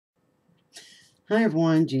Hi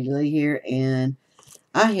everyone, Judy Lee here, and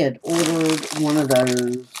I had ordered one of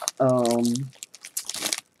those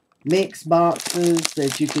mix boxes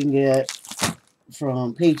that you can get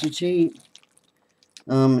from Peachy.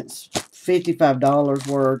 It's $55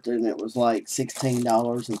 worth, and it was like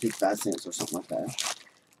 $16.55 or something like that.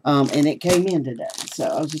 And it came in today, so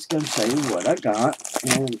I was just going to show you what I got,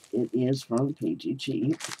 and it is from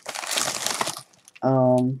Peachy.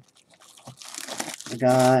 I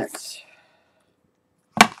got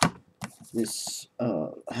this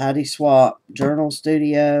Heidi Swap Journal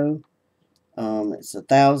Studio. It's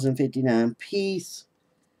 1,059 piece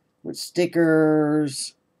with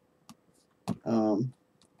stickers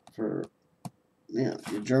for your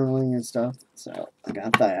journaling and stuff. So I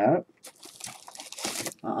got that.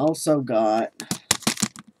 I also got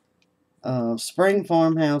Spring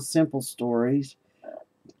Farmhouse Simple Stories.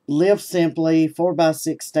 Live Simply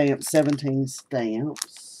 4x6 stamps, 17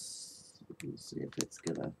 stamps. Let's see if it's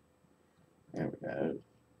gonna. There we go.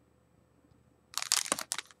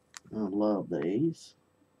 I love these.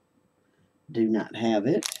 Do not have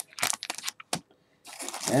it.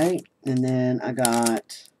 Okay, and then I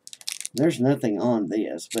got. There's nothing on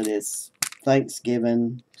this, but it's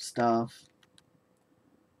Thanksgiving stuff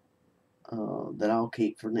that I'll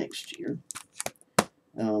keep for next year.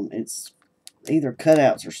 It's either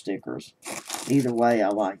cutouts or stickers. Either way, I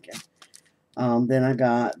like it. Then I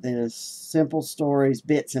got this Simple Stories,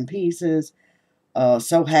 Bits and Pieces.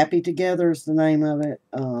 So Happy Together is the name of it.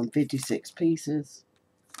 56 pieces.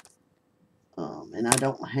 And I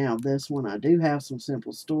don't have this one. I do have some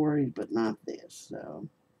Simple Stories, but not this. So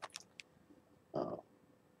I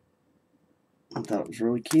thought it was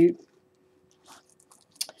really cute.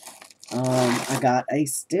 I got a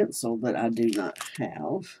stencil that I do not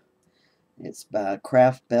have. It's by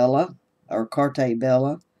Craft Bella, or Carte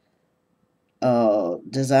Bella.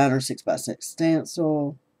 Designer 6x6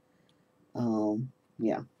 stencil.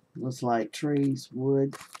 Yeah, looks like trees,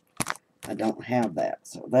 wood. I don't have that,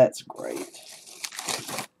 so that's great.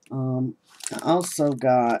 I also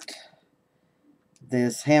got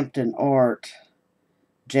this Hampton Art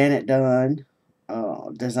Janet Dunn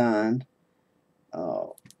designed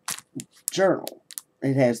journal.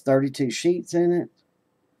 It has 32 sheets in it.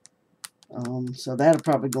 So that'll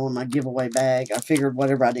probably go in my giveaway bag. I figured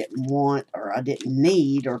whatever I didn't want or I didn't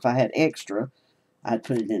need, or if I had extra, I'd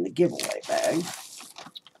put it in the giveaway bag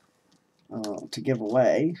to give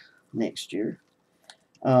away next year.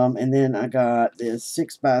 And then I got this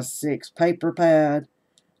 6x6 paper pad.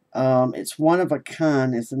 It's One of a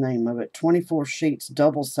Kind is the name of it. 24 sheets,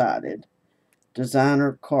 double-sided.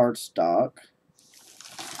 Designer cardstock.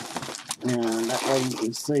 And that way you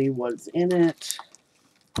can see what's in it.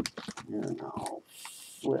 And I'll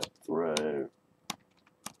flip through.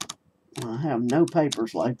 I have no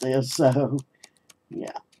papers like this, so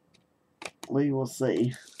yeah, we will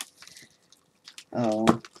see.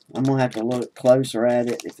 I'm going to have to look closer at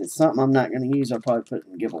it. If it's something I'm not going to use, I'll probably put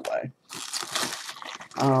it in giveaway.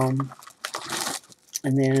 And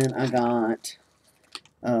then I got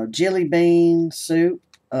Jelly Bean Soup,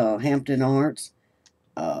 Hampton Arts,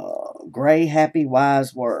 Gray Happy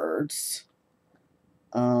Wise Words.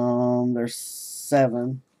 There's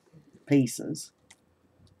 7 pieces.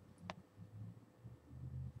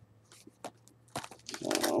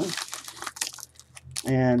 So,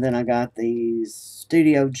 and then I got these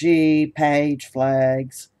Studio G page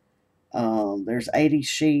flags. There's 80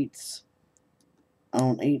 sheets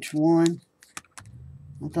on each one.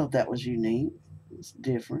 I thought that was unique. It's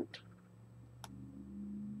different.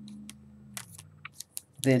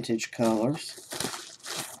 Vintage colors.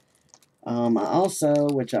 I also,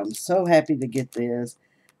 which I'm so happy to get this,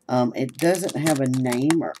 it doesn't have a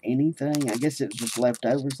name or anything. I guess it was just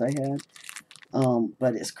leftovers they had.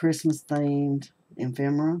 But it's Christmas themed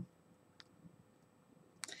ephemera.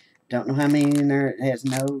 Don't know how many in there. It has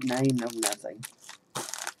no name, no nothing.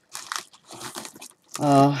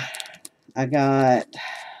 I got,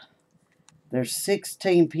 there's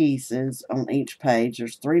 16 pieces on each page.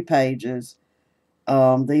 There's 3 pages.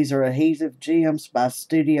 These are adhesive gems by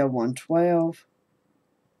Studio 112.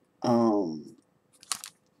 And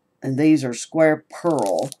these are square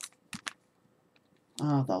pearl.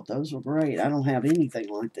 I thought those were great. I don't have anything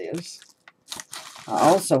like this. I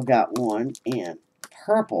also got one in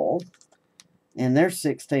purple. And there's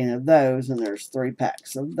 16 of those, and there's 3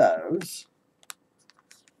 packs of those.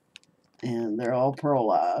 And they're all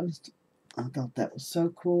pearlized. I thought that was so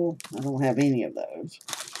cool. I don't have any of those.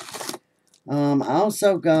 I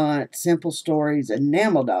also got Simple Stories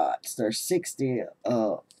enamel dots. There's 60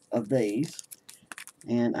 of these.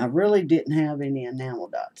 And I really didn't have any enamel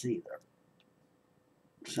dots either.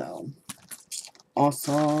 So,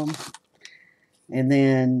 awesome. And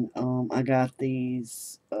then I got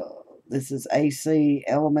these. This is AC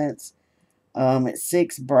Elements. It's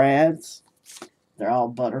 6 brads. They're all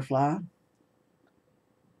butterfly.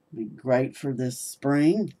 Be great for this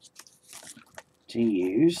spring to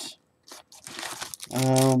use.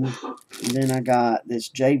 Then I got this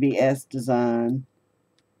JBS design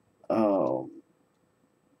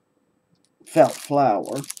felt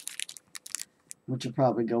flower, which will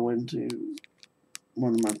probably go into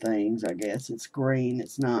one of my things, I guess. It's green.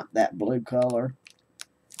 It's not that blue color.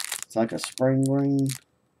 It's like a spring green,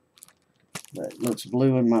 but it looks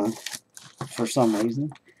blue in my, for some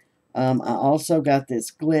reason. I also got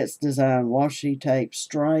this Glitz Design washi tape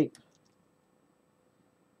stripe.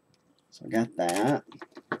 So I got that.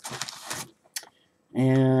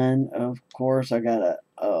 And of course I got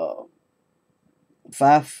a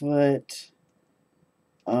 5 foot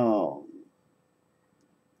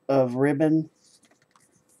of ribbon,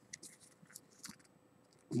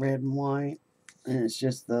 red and white, and it's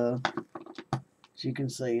just the, as you can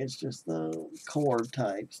see, it's just the cord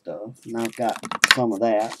type stuff, and I've got some of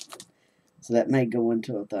that, so that may go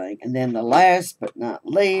into a thing. And then the last but not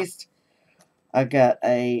least, I got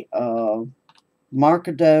a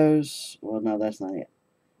Marcados. Well, no, that's not it.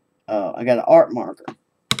 I got an art marker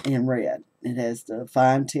in red. It has the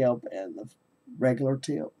fine tip and the regular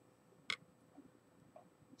tip.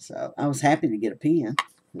 So I was happy to get a pen,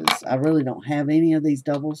 because I really don't have any of these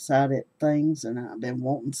double-sided things, and I've been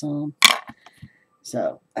wanting some.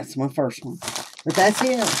 So that's my first one. But that's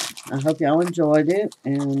it. I hope y'all enjoyed it.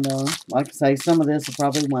 And like I say, some of this will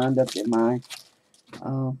probably wind up in my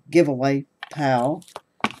giveaway pile.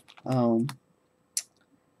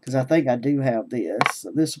 Because I think I do have this.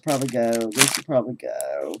 So this will probably go. This will probably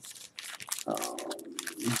go.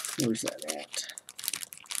 Where's that at?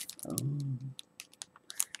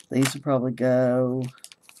 These will probably go.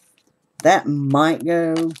 That might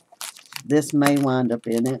go. This may wind up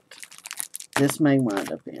in it. This may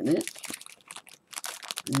wind up in it.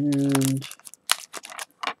 And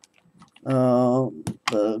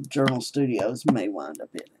the Journal Studios may wind up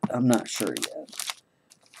in it. I'm not sure yet.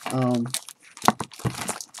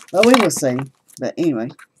 But we will see. But anyway,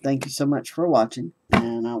 thank you so much for watching.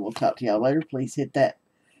 And I will talk to y'all later. Please hit that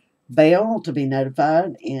bell to be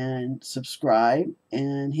notified. And subscribe.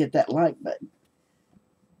 And hit that like button.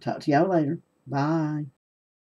 Talk to y'all later. Bye.